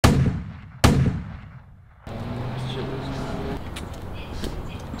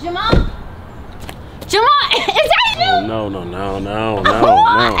Jamal? Jamal, is that you? Oh, no.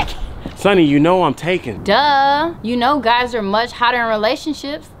 Sonny, you know I'm taken. Duh. You know guys are much hotter in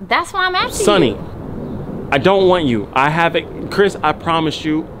relationships. That's why I'm asking you. Sonny, I don't want you. I have it. Chris, I promise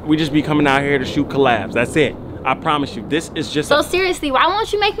you, we just be coming out here to shoot collabs. That's it. I promise you. This is just So seriously, why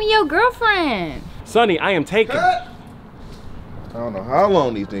won't you make me your girlfriend? Sonny, I am taken. I don't know how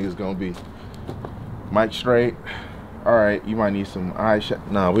long these niggas gonna be. Mic straight. All right, you might need some eye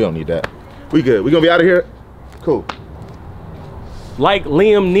shot. Nah, we don't need that. We good. We gonna be out of here? Cool. Like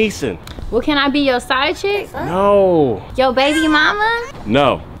Liam Neeson. Well, can I be your side chick? No. Your baby mama?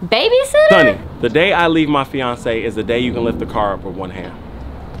 No. Babysitter? Sonny, the day I leave my fiance is the day you can lift the car up with one hand.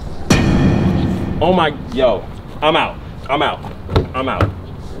 Oh my, yo, I'm out. I'm out.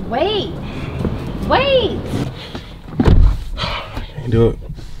 Wait. Can't do it.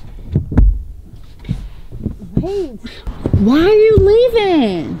 Wait. Why are you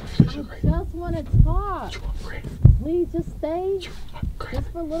leaving? I just want to talk. Please just stay.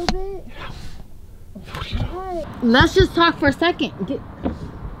 Just for a little bit. Right. Let's just talk for a second.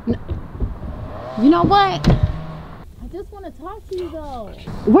 You know what? I just want to talk to you though.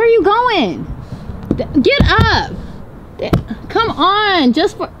 Where are you going? Get up. Come on.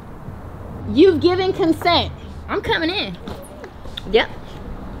 Just for... You've given consent. I'm coming in. Yep.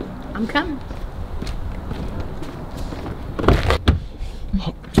 I'm coming.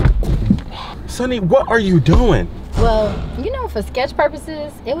 Sonny, what are you doing? Well, you know, for sketch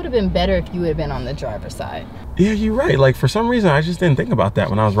purposes, it would have been better if you would have been on the driver's side. Yeah, you're right. Like, for some reason, I just didn't think about that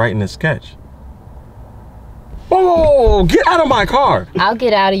when I was writing this sketch. Oh, get out of my car. I'll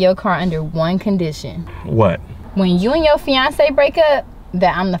get out of your car under one condition. What? When you and your fiance break up,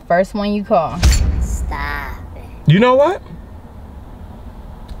 that I'm the first one you call. Stop it. You know what?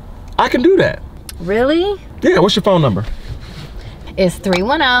 I can do that. Really? Yeah, what's your phone number? It's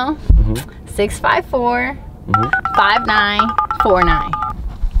 310-654 5949.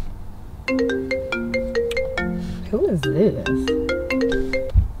 Who is this?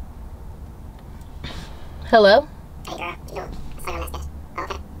 Hello? Hey girl, okay.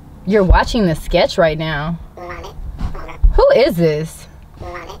 You're watching the sketch right now. Who is this?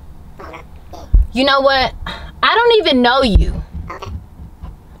 You know what? I don't even know you. Okay.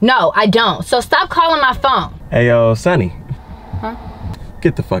 No, I don't. So stop calling my phone. Hey, yo, Sonny. Huh?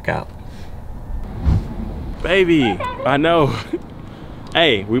 Get the fuck out. Baby, I know.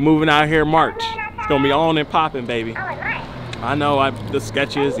 Hey, we moving out here March. It's gonna be on and popping, baby. I know, the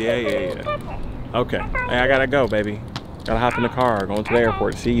sketches, yeah. Okay, hey, I gotta go, baby. Gotta hop in the car, going to the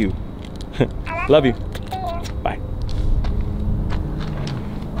airport, see you. Love you. Bye.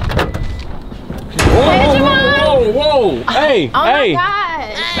 Whoa. Hey, Oh hey. my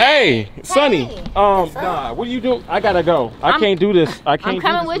God. Hey, Sonny. Hey. Nah, what are you doing? I gotta go. I can't do this. I can't. I'm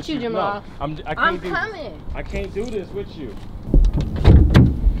coming do this with you, Jamal. No, I I'm can't coming. I can't do this with you.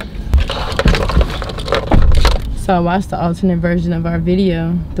 So I watched the alternate version of our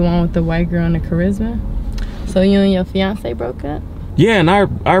video, the one with the white girl and the charisma. So you and your fiance broke up? Yeah, and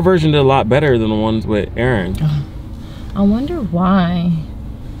our version did a lot better than the ones with Aaron. I wonder why.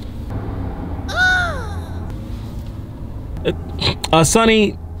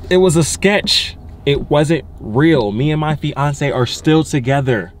 Sonny, it was a sketch. It wasn't real. Me and my fiance are still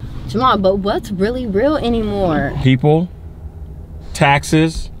together. Jamal, but what's really real anymore? People,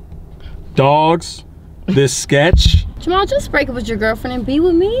 taxes, dogs, this sketch. Jamal, just break up with your girlfriend and be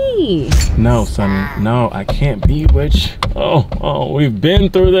with me. No, Sonny, no, I can't be with you. Oh, we've been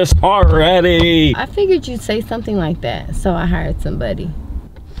through this already. I figured you'd say something like that, so I hired somebody.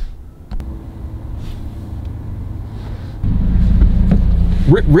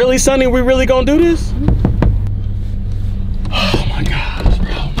 Really, Sonny? We really gonna do this? Oh my gosh,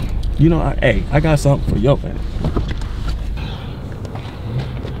 bro. You know, hey, I got something for your man.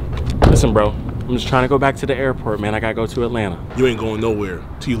 Listen, bro. I'm just trying to go back to the airport, man. I gotta go to Atlanta. You ain't going nowhere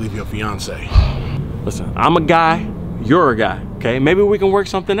till you leave your fiance. Listen, I'm a guy. You're a guy. Okay? Maybe we can work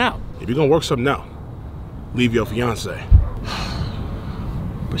something out. If you're gonna work something out, leave your fiance.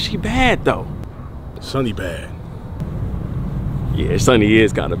 But she bad though. Sonny bad. Yeah, Sonny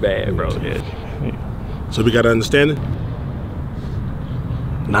is kind of bad, bro. Yeah. So we got an understanding?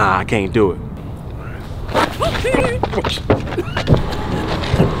 Nah, I can't do it.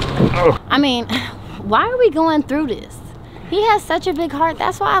 I mean, why are we going through this? He has such a big heart.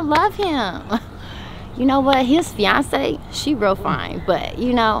 That's why I love him. You know what? His fiance, she real fine. But,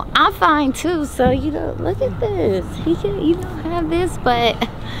 you know, I'm fine too. So, you know, look at this. He can, you know, have this. But,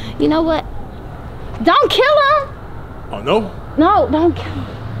 you know what? Don't kill him. Oh, no? No, don't kill him.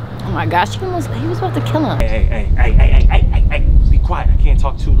 Oh my gosh, he was about to kill him. Hey, be quiet. I can't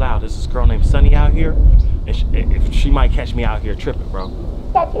talk too loud. There's this girl named Sunny out here, and she might catch me out here tripping, bro.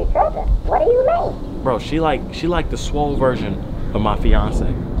 Catch you tripping? What do you mean? Bro, she like the swole version of my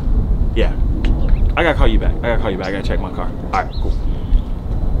fiance. Yeah. I gotta call you back. I gotta check my car. All right, cool.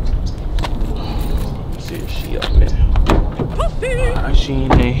 Let's see if she up there. All right, she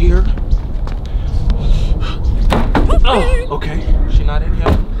ain't in here. Oh, okay. She not in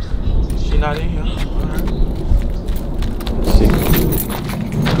here. She not in here. All right. Let's see.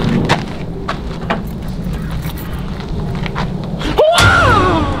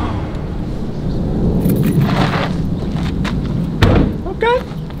 Okay.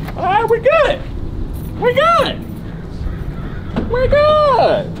 All right, we're good. We're good. We're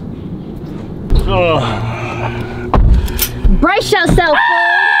good. Brace yourself,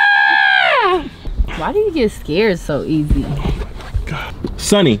 fool. Why do you get scared so easy?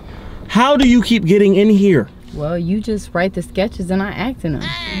 Sonny, how do you keep getting in here? Well, you just write the sketches and I act in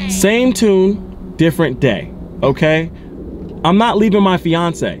them. Same tune, different day, okay? I'm not leaving my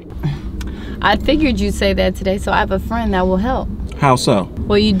fiance. I figured you'd say that today, so I have a friend that will help. How so?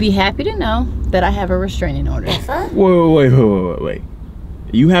 Well, you'd be happy to know that I have a restraining order. Wait.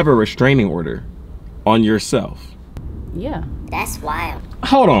 You have a restraining order on yourself. Yeah. That's wild.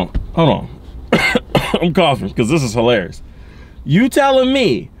 Hold on. I'm coughing because this is hilarious. You telling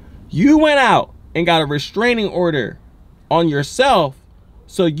me you went out and got a restraining order on yourself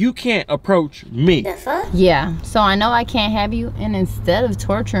so you can't approach me? The fuck? Yeah, so I know I can't have you, and instead of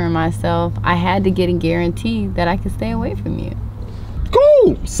torturing myself, I had to get a guarantee that I could stay away from you.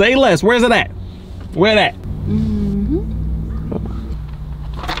 Cool. Say less. Where's it at? Where that?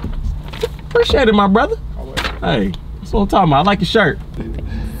 Appreciate it, my brother. Hey, that's what I'm talking about. I like your shirt.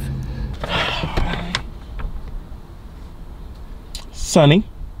 Sonny,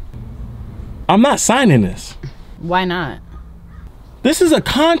 I'm not signing this. Why not? This is a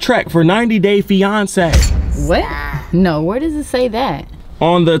contract for 90-day fiance. What? No, where does it say that?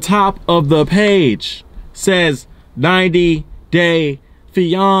 On the top of the page says 90-day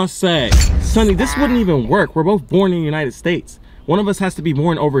fiance. Sonny, this wouldn't even work. We're both born in the United States. One of us has to be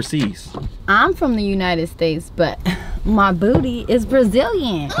born overseas. I'm from the United States, but my booty is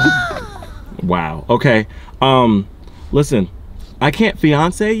Brazilian. Wow. Okay. Listen, I can't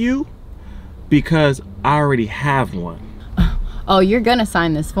fiance you because I already have one. Oh, you're gonna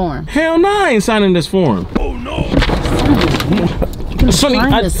sign this form. Hell no, I ain't signing this form. Oh no. Sonny,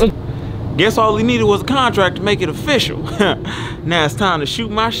 Guess all he needed was a contract to make it official. Now it's time to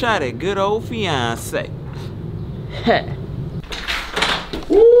shoot my shot at good old fiance.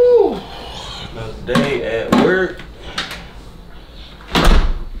 Woo! Another day at work.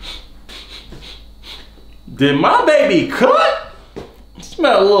 Did my baby cook?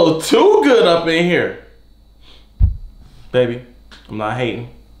 Smell a little too good up in here. Baby, I'm not hating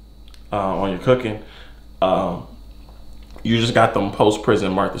on your cooking. You just got them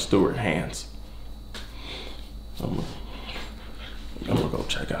post-prison Martha Stewart hands. I'm gonna go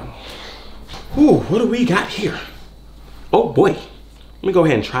check out. Ooh, what do we got here? Oh boy, let me go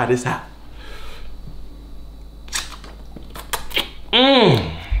ahead and try this out.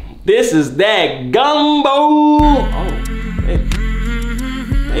 This is that gumbo. Oh,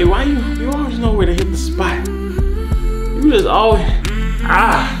 hey, why you always know where to hit the spot? You just always,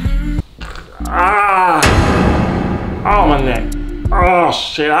 oh my neck, oh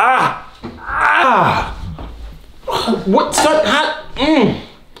shit, what, son,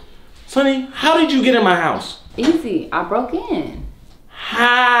 Sonny, how did you get in my house? Easy, I broke in.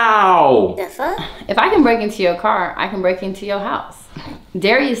 How? The fuck? If I can break into your car, I can break into your house.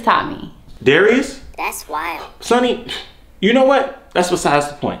 Darius taught me. Darius? That's wild. Sonny, you know what? That's besides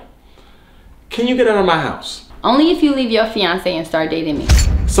the point. Can you get out of my house? Only if you leave your fiance and start dating me.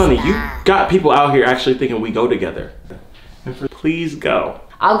 Sonny, you got people out here actually thinking we go together. Please go.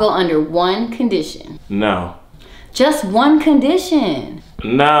 I'll go under one condition. No. Just one condition.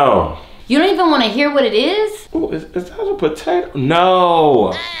 No. You don't even want to hear what it is? Ooh, is that a potato?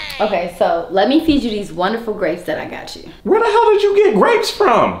 No. Okay, so let me feed you these wonderful grapes that I got you. Where the hell did you get grapes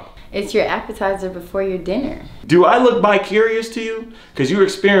from? It's your appetizer before your dinner. Do I look vicarious to you? Because you're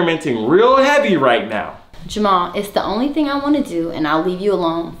experimenting real heavy right now. Jamal, it's the only thing I want to do, and I'll leave you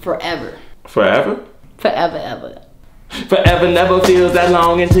alone forever. Forever? Forever, ever. Forever never feels that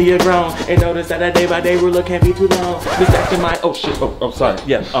long until you're grown. And notice that a day by day ruler can't be too long. Distracting my, oh shit, oh sorry.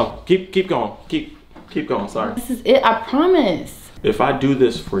 Yeah, keep going, keep going, sorry. This is it, I promise. If I do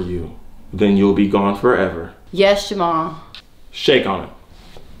this for you, then you'll be gone forever. Yes, Jamal. Shake on it.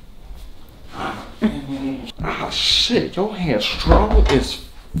 Ah shit, your hand's strong as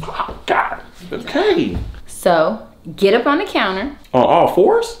Oh, God. Okay. So, get up on the counter. On all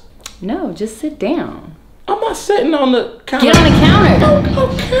fours? No, just sit down. I'm not sitting on the counter. Get on the counter.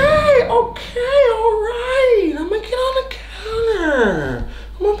 Okay, all right. I'm gonna get on the counter.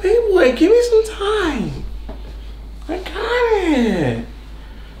 I'm a big boy. Give me some time. I got it.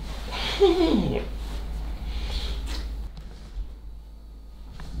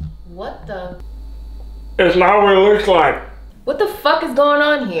 What the? It's not what it looks like. What the fuck is going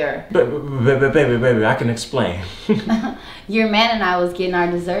on here? Baby, I can explain. Your man and I was getting our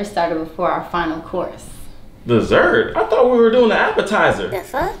dessert started before our final course. Dessert? I thought we were doing the appetizer. The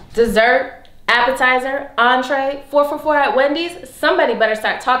fuck? Dessert, appetizer, entree, 4 for $4 at Wendy's. Somebody better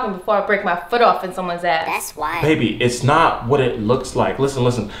start talking before I break my foot off in someone's ass. That's wild. Baby, it's not what it looks like.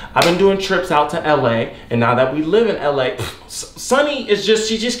 Listen. I've been doing trips out to LA, and now that we live in LA, Sunny is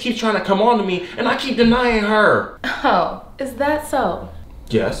she just keeps trying to come on to me, and I keep denying her. Oh, is that so?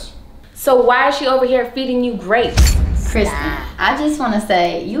 Yes. So why is she over here feeding you grapes? Kristen, I just want to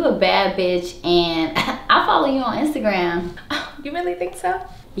say you a bad bitch, and I follow you on Instagram. You really think so?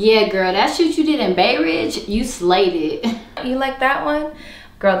 Yeah, girl, that shoot you did in Bay Ridge, you slayed it. You like that one?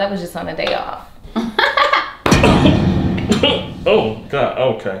 Girl, that was just on a day off. Oh, God,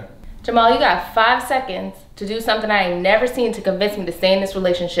 okay. Jamal, you got 5 seconds to do something I ain't never seen to convince me to stay in this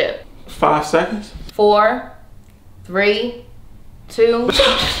relationship. 5 seconds? 4, 3, 2.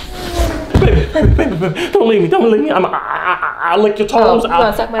 Baby, don't leave me. I lick your toes. Oh, you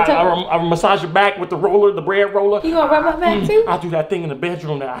gonna suck my toe? I massage your back with the roller, the bread roller. You gonna rub my back too? I'll do that thing in the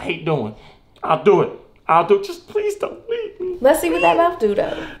bedroom that I hate doing. I'll do it. Just please don't leave me. Let's see what that mouth do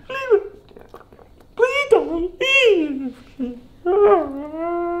though. Leave it. Please don't leave.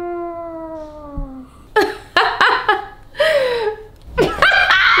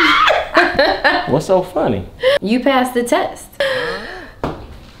 What's so funny? You passed the test.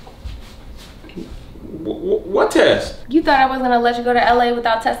 What test? You thought I was gonna let you go to LA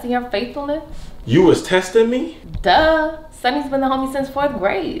without testing your faithfulness? You was testing me? Duh. Sunny's been the homie since 4th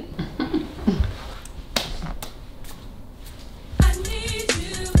grade.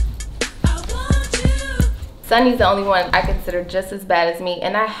 Sunny's the only one I consider just as bad as me,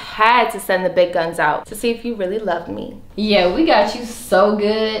 and I had to send the big guns out to see if you really loved me. Yeah, we got you so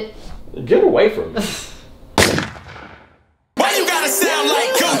good. Get away from me. Why you gotta sound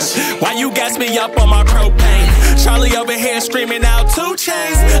like Gooch? Why you gas me up on my propane? Charlie over here screaming out 2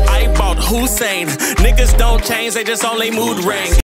 chains. I bought Hussein. Niggas don't change, they just only mood ring.